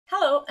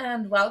Hello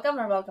and welcome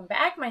or welcome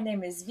back. My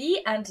name is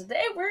V, and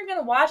today we're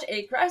gonna watch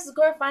a Crisis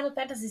Core Final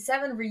Fantasy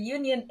VII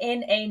reunion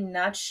in a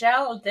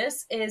nutshell.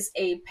 This is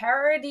a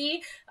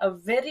parody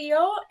of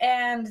video,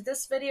 and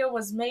this video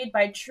was made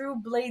by True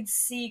Blade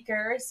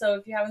Seeker. So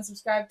if you haven't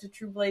subscribed to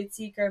True Blade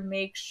Seeker,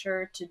 make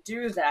sure to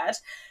do that.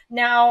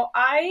 Now,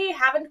 I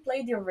haven't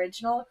played the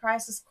original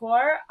Crisis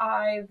Core.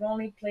 I've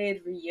only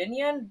played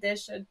Reunion.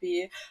 This should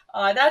be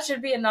that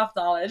should be enough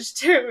knowledge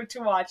to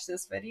watch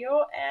this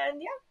video.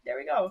 And yeah, there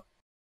we go.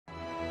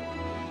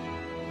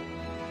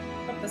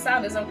 Hope the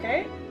sound is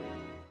okay.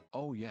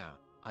 Oh yeah,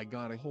 I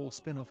got a whole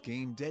spin-off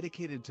game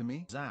dedicated to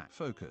me. Zach,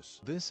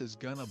 focus. This is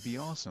gonna be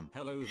awesome.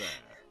 Hello there.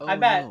 Oh I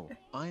bet. no,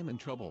 I'm in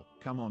trouble.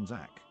 Come on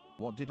Zach.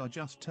 What did I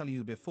just tell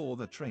you before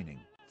the training?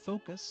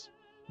 Focus?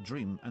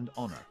 Dream and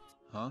honor.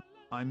 Huh?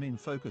 I mean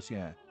focus,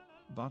 yeah.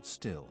 But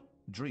still,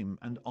 dream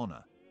and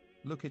honor.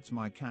 Look, it's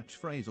my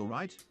catchphrase,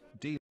 alright?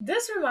 Deal.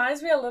 This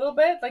reminds me a little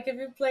bit, like if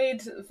you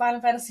played Final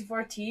Fantasy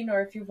XIV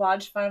or if you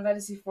watched Final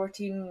Fantasy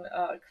XIV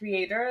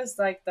creators,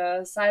 like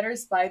the Cider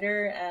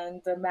Spider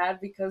and the Mad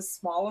Because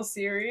Small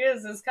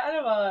series is kind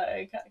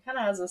of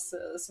has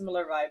a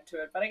similar vibe to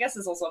it, but I guess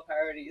it's also a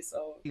parody,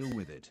 so. Deal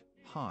with it.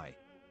 Hi.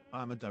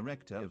 I'm a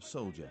director of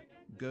Soldier.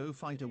 Go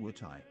fight a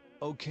Wutai.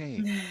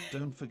 Okay.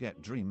 Don't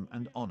forget dream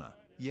and honor.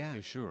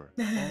 Yeah, sure.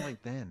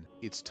 Alright then,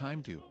 it's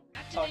time to.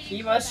 Oh,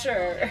 he was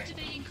sure.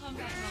 Activating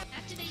combat mode.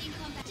 Activating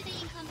combat.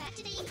 Activating combat.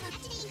 Activating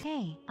combat.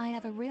 Hey, I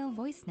have a real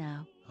voice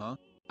now. Huh?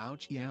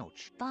 Ouchie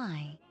ouch.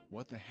 Bye.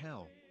 What the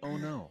hell? Oh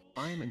no,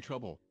 I'm in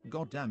trouble.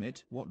 God damn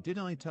it, what did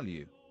I tell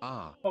you?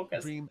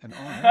 Focus. Dream and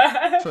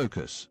honor.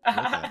 Focus.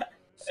 What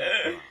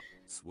the?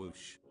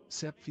 Swoosh.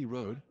 Sephi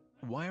Road.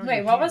 Why are Wait,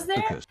 you what here? was there?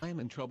 Focus. I'm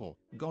in trouble.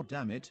 God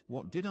damn it,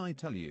 what did I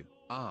tell you?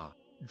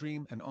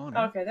 Dream and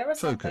honor. Okay, there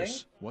was Focus.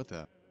 something. What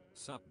the?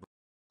 Sup,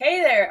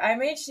 Hey there, I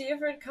made the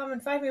effort to come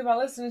and find me while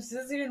listening to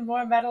this even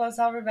more Metal as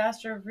Hell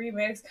remaster of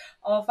remix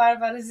of Final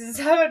Fantasy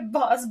VII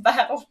boss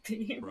battle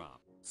theme. bruh.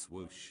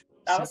 Swoosh.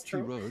 That was Sephi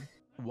true. Road.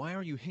 Why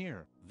are you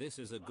here? This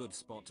is a good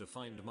spot to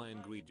find my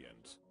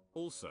ingredient.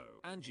 Also,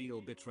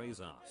 Angeal betrays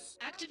us.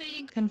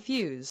 Activating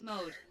Confused.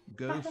 mode.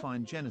 Go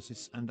find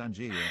Genesis and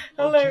Angeal.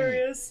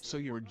 Hilarious. Okay, so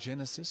you're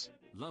Genesis?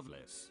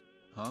 Loveless.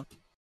 Huh?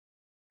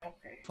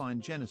 Okay.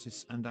 Find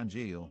Genesis and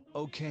Angeal.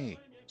 Okay,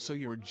 so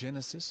you're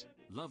Genesis?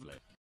 Lovely.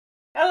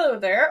 Hello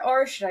there,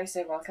 or should I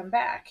say welcome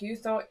back. You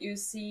thought you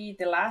see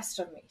the last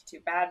of me. Too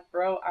bad,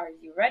 bro. Are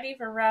you ready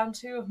for round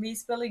 2 of me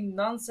spilling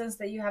nonsense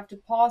that you have to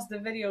pause the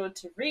video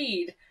to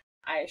read?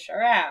 I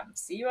sure am.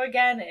 See you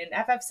again in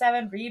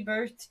FF7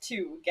 Rebirth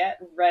 2. Get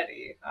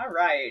ready.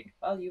 Alright.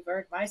 Well, you've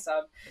earned my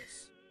sub.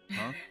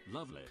 Huh?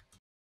 Lovely.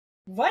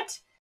 What?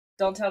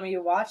 Don't tell me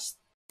you watched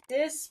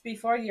this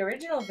before the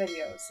original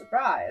video.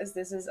 Surprise.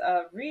 This is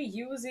a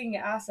reusing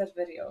asset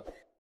video.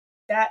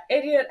 That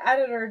idiot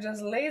editor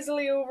just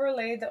lazily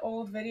overlaid the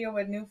old video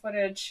with new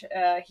footage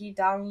he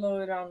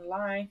downloaded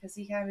online because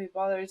he can't be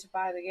bothered to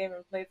buy the game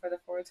and play for the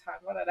 4th time.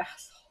 What an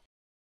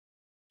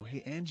asshole.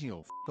 Hey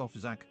Angeal, f off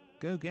Zach.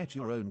 Go get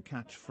your own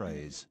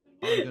catchphrase.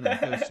 I'm gonna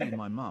go see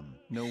my mum.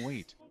 No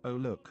wait. Oh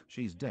look,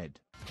 she's dead.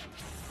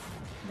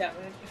 Damn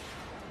it.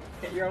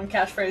 Get your own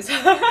catchphrase.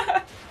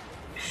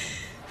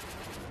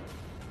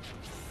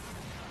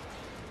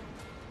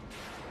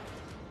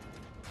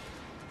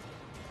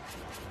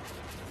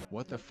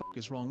 What the fuck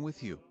is wrong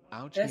with you?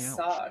 Ouchie This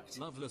ouch. sucked.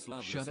 Loveless,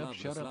 loveless, Shut up,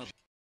 loveless, shut up, loveless.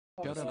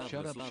 shut up, Loveless,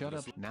 shut up, loveless, shut up.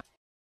 loveless. Now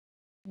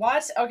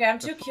What? Okay, I'm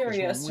the too fuck is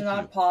curious wrong to with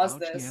not you? pause Ouchie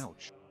this.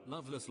 ouch.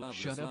 Loveless, loveless,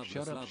 Shut up, loveless,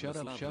 shut up, loveless, shut up,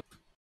 loveless. shut up.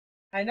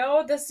 I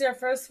know this is your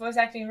first voice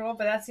acting role,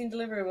 but that scene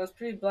delivery was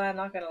pretty bland,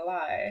 not gonna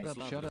lie. Shut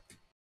up, shut up.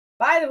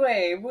 By the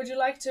way, would you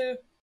like to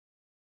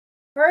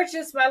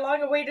purchase my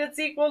long-awaited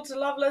sequel to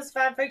Loveless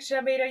fanfiction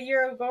I made a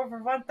year ago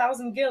for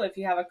 1,000 gil? If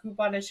you have a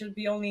coupon, it should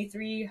be only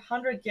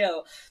 300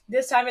 gil.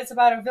 This time it's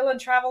about a villain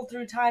travel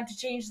through time to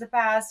change the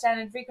past, and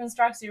it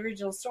reconstructs the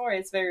original story.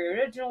 It's very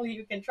original,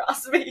 you can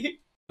trust me.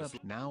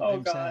 Now Oh,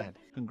 I'm God. sad.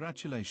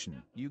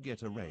 Congratulations, you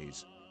get a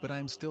raise. But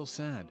I'm still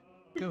sad.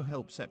 Go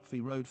help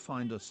Sephi Road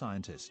find a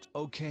scientist.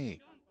 Okay.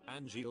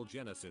 Angeal,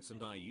 Genesis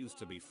and I used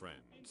to be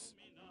friends.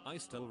 I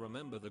still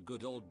remember the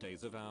good old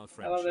days of our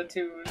I love the friendship.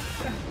 tune.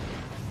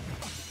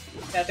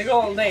 Yeah, the good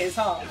old days,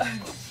 huh?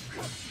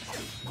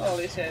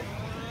 Holy shit.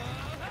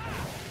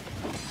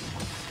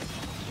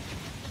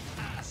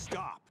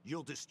 Stop!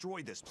 You'll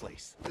destroy this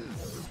place.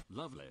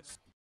 Loveless.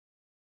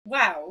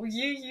 Wow,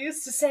 you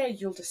used to say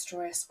you'll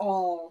destroy us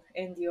all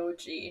in the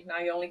OG. Now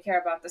you only care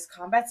about this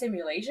combat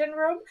simulation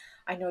room?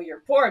 I know you're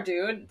poor,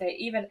 dude. They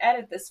even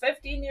edit this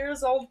 15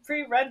 years old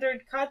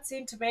pre-rendered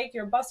cutscene to make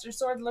your Buster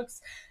Sword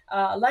looks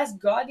less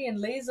gaudy and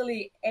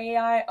lazily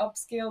AI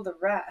upscale the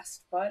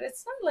rest. But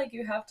it's not like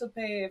you have to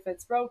pay if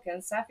it's broken.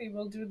 Safi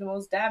will do the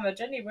most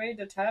damage anyway.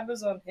 The tab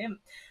is on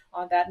him.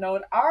 On that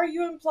note, are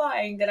you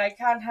implying that I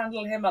can't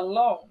handle him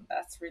alone?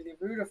 That's really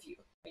rude of you.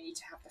 We need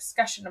to have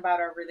discussion about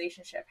our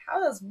relationship.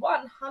 How does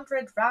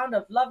 100 round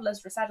of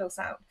Loveless recital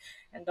sound?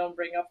 And don't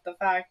bring up the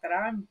fact that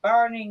I'm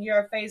burning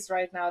your face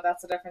right now.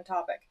 That's a different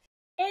topic.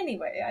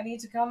 Anyway, I need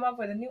to come up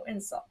with a new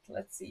insult.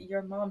 Let's see.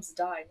 Your mom's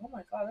dying. Oh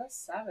my god, that's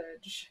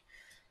savage.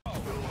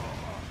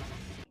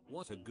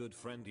 What a good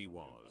friend he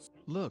was.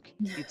 Look,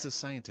 it's a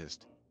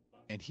scientist.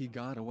 And he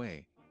got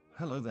away.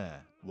 Hello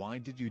there. Why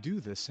did you do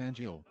this,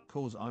 Angel?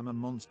 Cause I'm a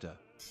monster.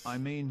 I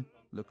mean,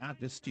 look at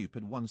this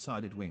stupid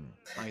one-sided wing.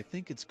 I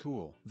think it's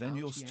cool. Then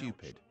you're Ouchie, ouch.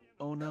 stupid.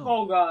 Oh no.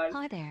 Oh god.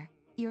 Hi there.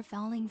 You're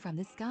falling from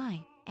the sky,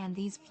 and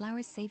these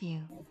flowers save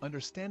you.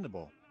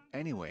 Understandable.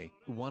 Anyway,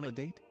 wanna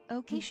date?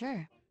 Okay,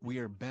 sure. We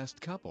are best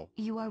couple.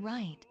 You are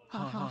right. Ha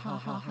ha ha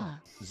ha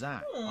ha.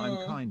 Zach, I'm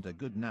kinda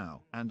good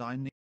now, and I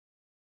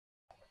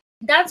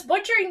That's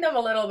butchering them a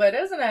little bit,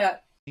 isn't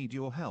it? need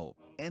your help.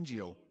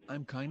 Angel,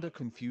 I'm kinda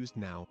confused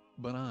now,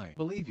 but I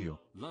believe you.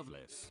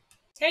 Loveless.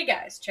 Hey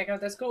guys, check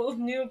out this cool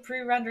new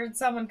pre-rendered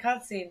summon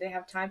cutscene. They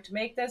have time to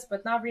make this,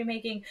 but not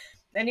remaking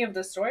any of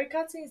the story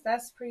cutscenes.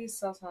 That's pretty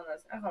sus on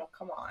this. Oh,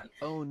 come on.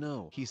 Oh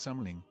no, he's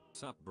summoning.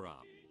 Sup, bruh.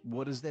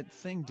 What is that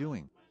thing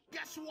doing?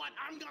 Guess what?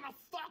 I'm gonna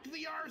fuck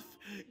the earth.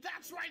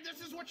 That's right.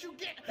 This is what you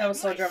get. That was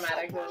so My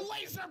dramatic, super though.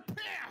 laser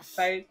piss.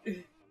 Right?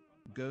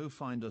 Go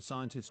find a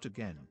scientist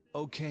again.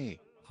 Okay,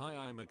 Hi,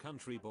 I'm a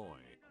country boy.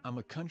 I'm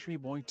a country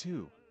boy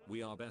too.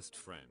 We are best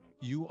friends.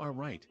 You are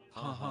right.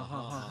 Ha ha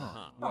ha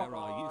ha ha. Where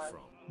are you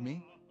from?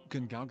 Me?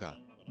 Gungaga.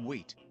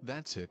 Wait,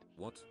 that's it.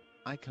 What?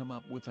 I come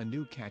up with a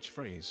new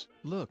catchphrase.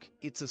 Look,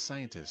 it's a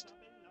scientist.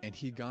 And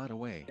he got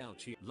away.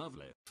 Ouchie.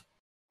 Lovely.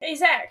 Hey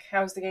Zach,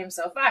 how's the game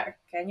so far?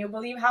 Can you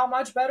believe how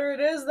much better it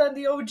is than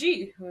the OG?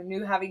 Who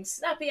knew having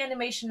snappy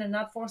animation and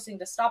not forcing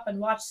the stop and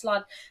watch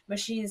slot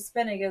machine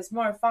spinning is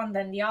more fun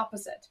than the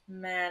opposite?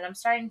 Man, I'm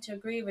starting to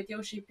agree with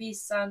Yoshi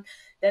P's son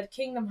that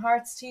Kingdom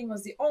Hearts team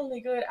was the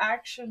only good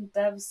action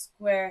Dev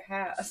Square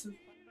has.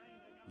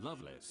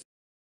 Loveless.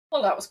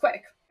 Well, that was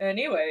quick.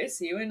 Anyway,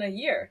 see you in a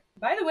year.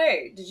 By the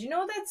way, did you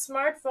know that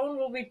smartphone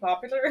will be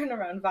popular in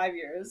around 5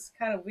 years?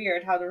 Kind of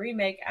weird how the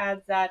remake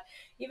adds that,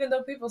 even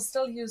though people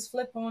still use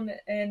flip phone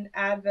in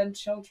Advent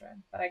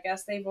Children. But I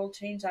guess they will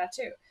change that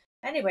too.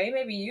 Anyway,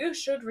 maybe you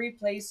should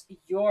replace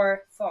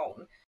your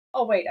phone.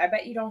 Oh wait, I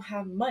bet you don't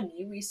have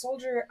money. We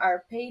soldiers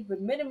are paid with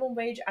minimum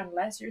wage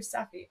unless you're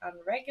savvy.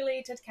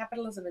 Unregulated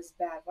capitalism is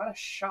bad. What a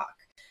shock.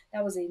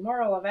 That was a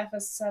moral of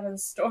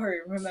FS7's story,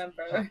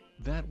 remember?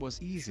 That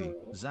was easy.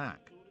 True.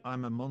 Zach,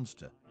 I'm a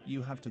monster.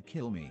 You have to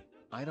kill me.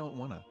 I don't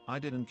wanna. I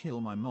didn't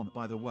kill my mom,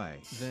 by the way.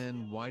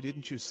 Then why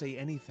didn't you say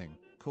anything?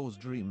 Cause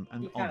Dream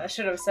and You kind Honor. of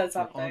should have said For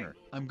something. honor,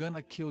 I'm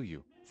gonna kill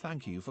you.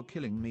 Thank you for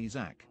killing me,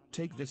 Zach.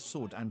 Take this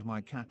sword and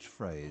my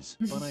catchphrase.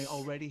 But I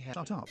already have.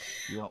 Shut up.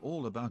 You are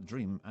all about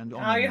Dream and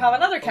Honor. Now you now. have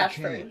another Okay.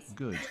 catchphrase.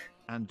 Good.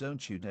 And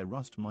don't you dare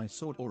rust my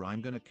sword or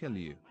I'm gonna kill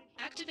you.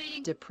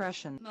 Activating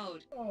Depression.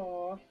 mode.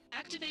 Aww.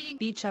 Activating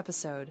Beach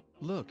episode.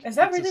 Look, Is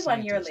that it's a really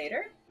 1 year scientist.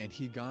 later? And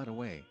he got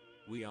away.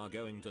 We are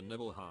going to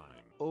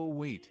Nibelheim. Oh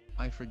wait,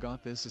 I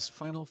forgot this is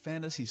Final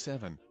Fantasy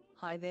VII.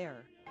 Hi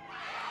there.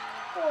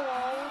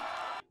 Aww.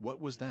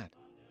 What was that?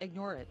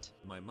 Ignore it.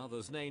 My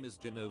mother's name is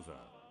Genova.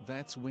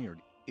 That's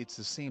weird. It's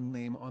the same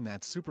name on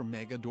that super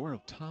mega door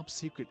of top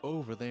secret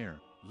over there.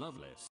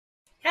 Loveless.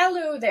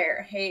 Hello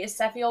there. Hey,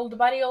 Steffi, old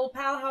buddy, old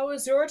pal, how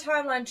is your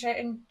timeline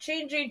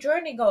changing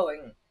journey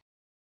going?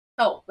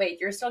 Oh, wait,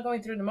 you're still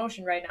going through the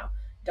motion right now.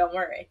 Don't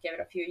worry, give it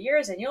a few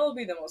years and you'll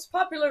be the most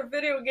popular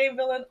video game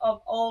villain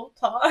of all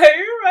time,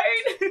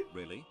 right?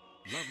 Really?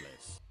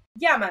 Loveless.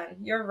 Yeah, man,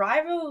 your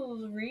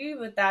rivalry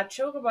with that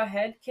Chocobo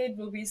head kid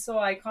will be so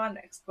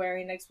iconic. Square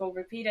Enix will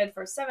repeat it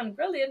for 7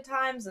 brilliant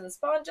times and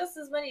spawn just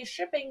as many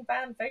shipping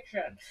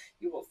fanfiction.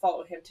 You will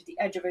follow him to the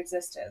edge of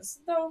existence,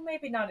 though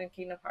maybe not in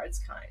Kingdom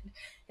Hearts kind.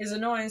 His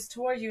annoyance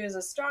toward you is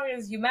as strong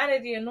as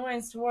humanity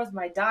annoyance towards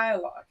my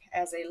dialogue.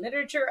 As a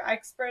literature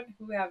expert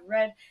who have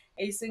read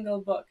a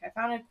single book, I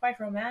found it quite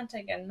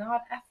romantic and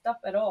not effed up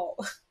at all.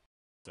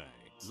 Say.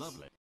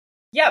 Lovely.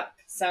 Yep,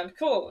 sound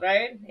cool,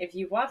 right? If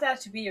you want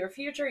that to be your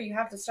future, you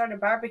have to start a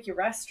barbecue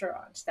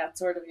restaurant. That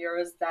sort of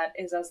yours that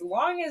is as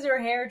long as your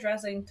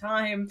hairdressing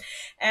time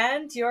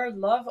and your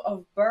love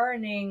of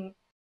burning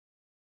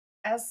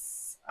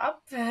as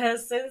up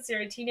since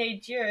your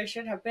teenage years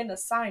should have been a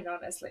sign,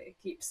 honestly.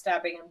 Keep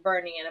stabbing and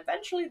burning, and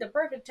eventually the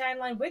perfect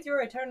timeline with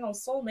your eternal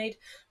soulmate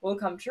will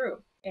come true.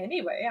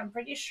 Anyway, I'm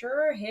pretty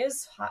sure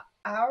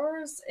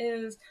ours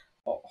is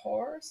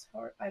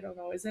I don't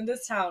know, is in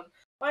this town.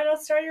 Why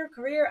not start your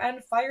career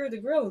and fire the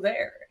grill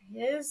there?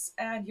 His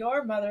and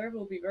your mother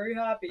will be very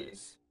happy.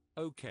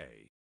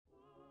 Okay.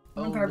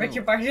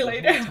 Barbecue no, party the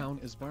later. whole town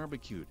is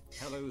barbecued.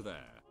 Hello there.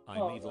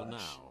 I'm Oh, evil gosh.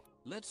 now.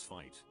 Let's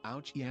fight.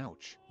 Ouchie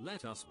ouch.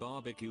 Let us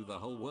barbecue the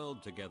whole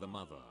world together,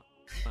 mother.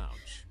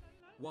 Ouch.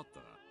 What the?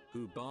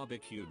 Who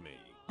barbecued me?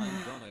 I'm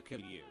gonna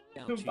kill you.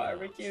 Who Ouchie,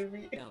 barbecued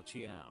me?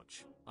 Ouchie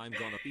ouch. I'm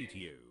gonna beat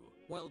you.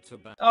 Well to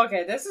back.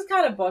 Okay, this is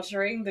kind of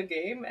butchering the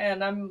game,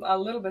 and I'm a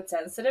little bit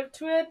sensitive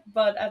to it,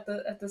 but at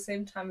the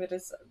same time, it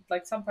is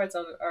like some parts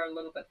are a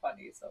little bit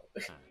funny. So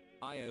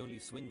I only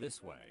swing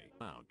this way.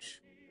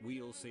 Ouch.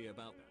 We'll see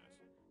about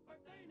that.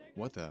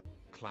 What the?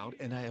 Cloud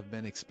and I have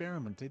been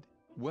experimented?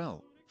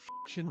 Well,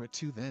 Shinra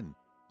 2 then.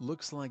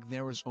 Looks like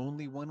there is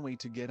only one way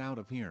to get out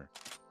of here.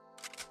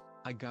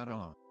 I got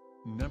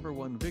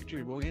 #1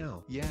 Victory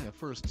Royale. Yeah,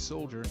 first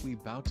soldier, we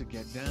bout to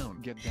get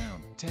down. Get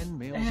down. 10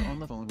 males on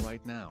the phone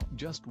right now.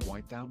 Just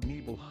wiped out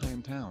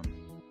Nibelheim town.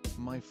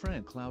 My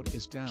friend Cloud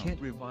is down. Can't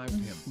revive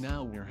him.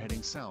 Now we're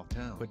heading south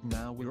town. But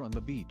now we're on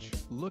the beach.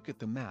 Look at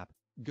the map.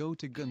 Go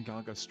to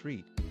Gungaga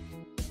Street.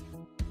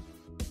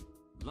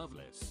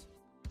 Loveless.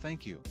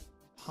 Thank you.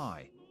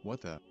 Hi.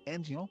 What the?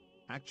 Angel?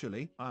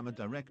 Actually, I'm a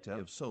director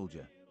of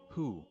Soldier.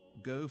 Who?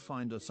 Go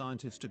find a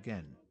scientist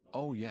again.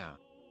 Oh yeah.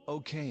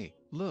 Okay,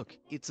 look,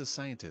 it's a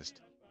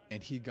scientist.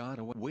 And he got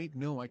away. Wait,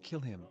 no, I kill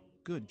him.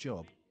 Good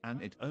job,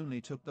 and it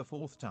only took the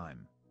 4th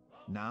time.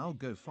 Now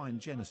go find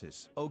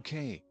Genesis.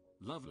 Okay.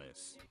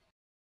 Loveless.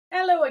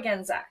 Hello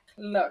again, Zach.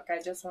 Look,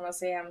 I just want to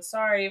say I'm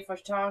sorry for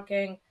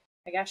talking,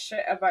 I guess,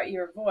 shit about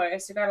your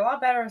voice. You got a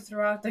lot better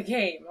throughout the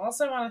game.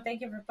 Also, want to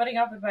thank you for putting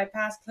up with my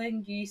past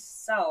clingy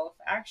self.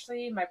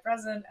 Actually, my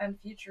present and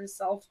future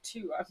self,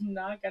 too. I'm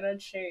not gonna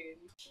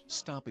change.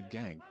 Stop it,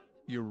 gang.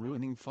 You're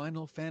ruining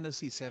Final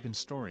Fantasy VII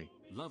story.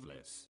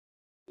 Loveless.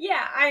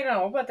 Yeah, I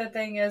know, but the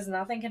thing is,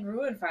 nothing can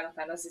ruin Final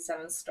Fantasy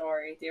VII's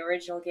story. The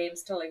original game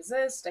still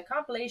exists, the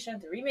compilation,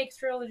 the remake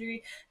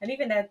trilogy, and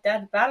even that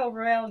dead Battle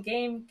Royale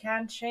game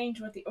can't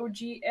change what the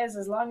OG is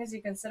as long as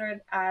you consider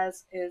it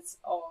as its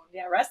own.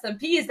 Yeah, rest in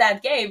peace,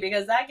 that game,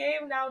 because that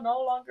game now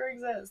no longer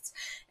exists.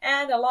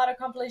 And a lot of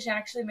compilation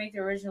actually make the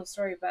original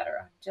story better.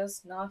 I'm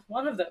just not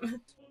one of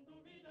them.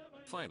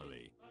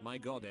 Finally, my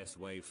goddess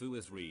waifu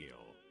is real.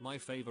 My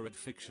favorite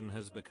fiction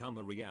has become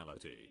a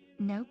reality.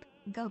 Nope,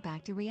 go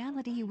back to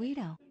reality, you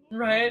weirdo.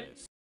 Right?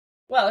 Loveless.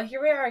 Well,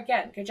 here we are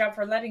again. Good job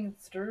for getting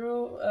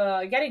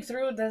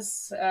through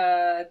this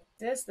the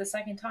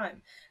second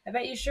time. I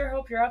bet you sure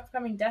hope your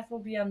upcoming death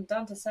will be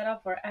undone to set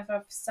up for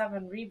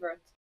FF7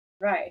 Rebirth.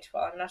 Right.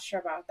 Well, I'm not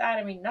sure about that.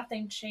 I mean,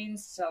 nothing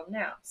changed till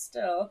now.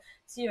 Still,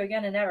 see you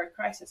again in Ever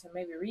Crisis, or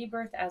maybe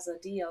Rebirth as a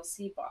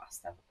DLC boss.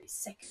 That would be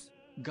sick.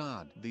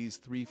 God, these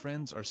three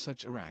friends are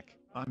such a rack.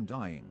 I'm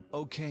dying.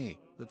 Okay.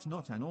 That's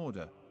not an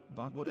order,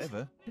 but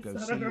whatever. Go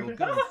It's see not an your order.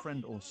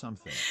 girlfriend or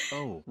something.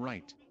 Oh,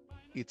 right.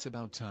 It's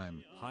about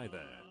time. Hi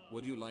there.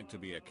 Would you like to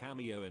be a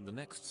cameo in the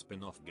next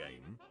spin-off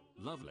game?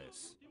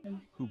 Loveless.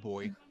 Hoo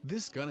boy,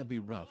 this gonna be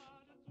rough.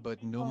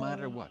 But no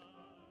matter what,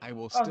 I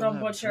will Oh, still don't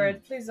have butcher it.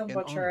 dream Please don't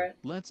and butcher honor. it.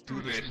 Let's do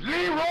this.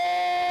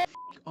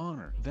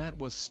 Honor. That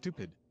was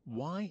stupid.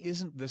 Why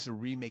isn't this a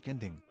remake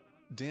ending?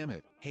 Damn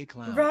it. Hey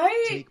Cloud,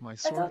 Right? take my I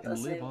sword thought the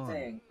and live same on.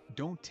 thing.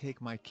 Don't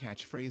take my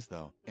catchphrase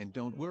though, and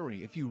don't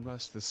worry if you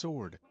rust the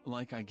sword,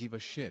 like I give a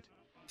shit.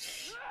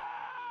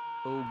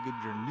 Oh good,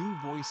 your new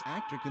voice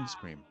actor can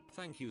scream.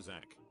 Thank you,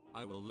 Zach.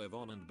 I will live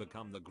on and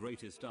become the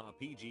greatest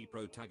RPG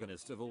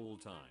protagonist of all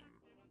time.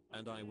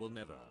 And I will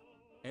never,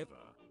 ever,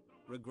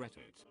 regret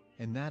it.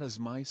 And that is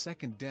my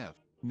second death.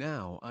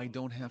 Now I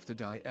don't have to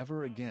die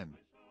ever again.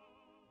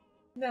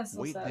 That's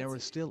so Wait, sad. there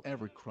is still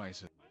Ever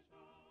Crisis.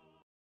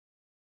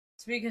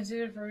 To be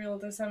considered for real,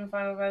 this time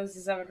Final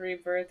Fantasy VII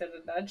Rebirth in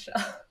a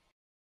nutshell.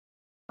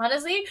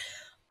 Honestly,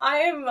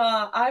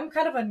 I'm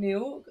kind of a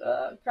new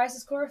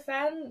Crisis Core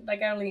fan.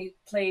 Like I only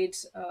played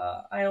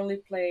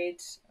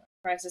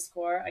Crisis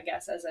Core, I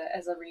guess, as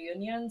a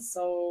reunion.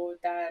 So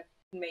that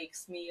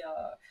makes me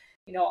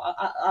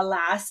a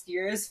last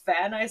year's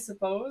fan, I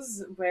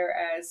suppose.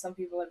 Whereas some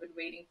people have been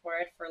waiting for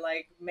it for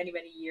like many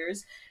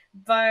years.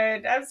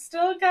 But I'm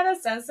still kind of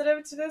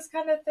sensitive to this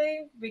kind of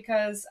thing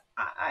because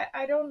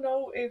I don't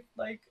know if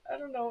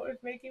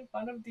making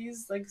fun of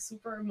these like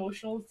super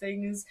emotional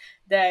things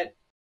that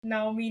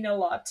now mean a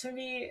lot to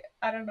me,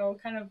 I don't know,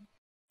 kind of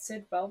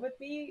sit well with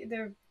me.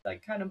 They're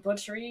like kind of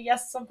butchery.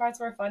 Yes, some parts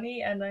were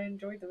funny and I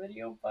enjoyed the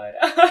video, but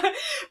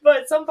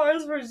but some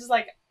parts were just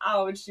like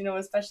ouch,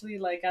 especially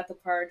like at the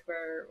part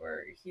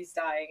where he's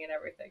dying and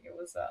everything. It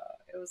was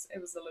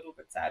a little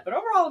bit sad, but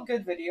overall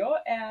good video.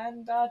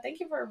 And thank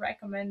you for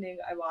recommending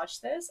I watch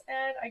this,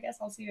 and I guess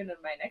I'll see you in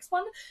my next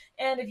one.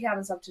 And if you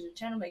haven't subbed to the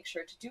channel, make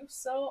sure to do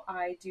so.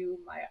 I do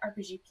my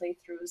RPG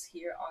playthroughs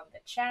here on the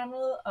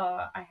channel.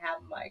 I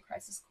have my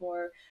Crisis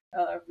Core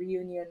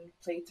reunion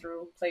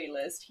playthrough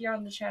playlist here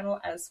on the channel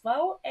as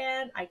well,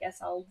 and I guess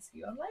I'll see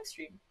you on live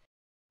stream.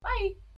 Bye!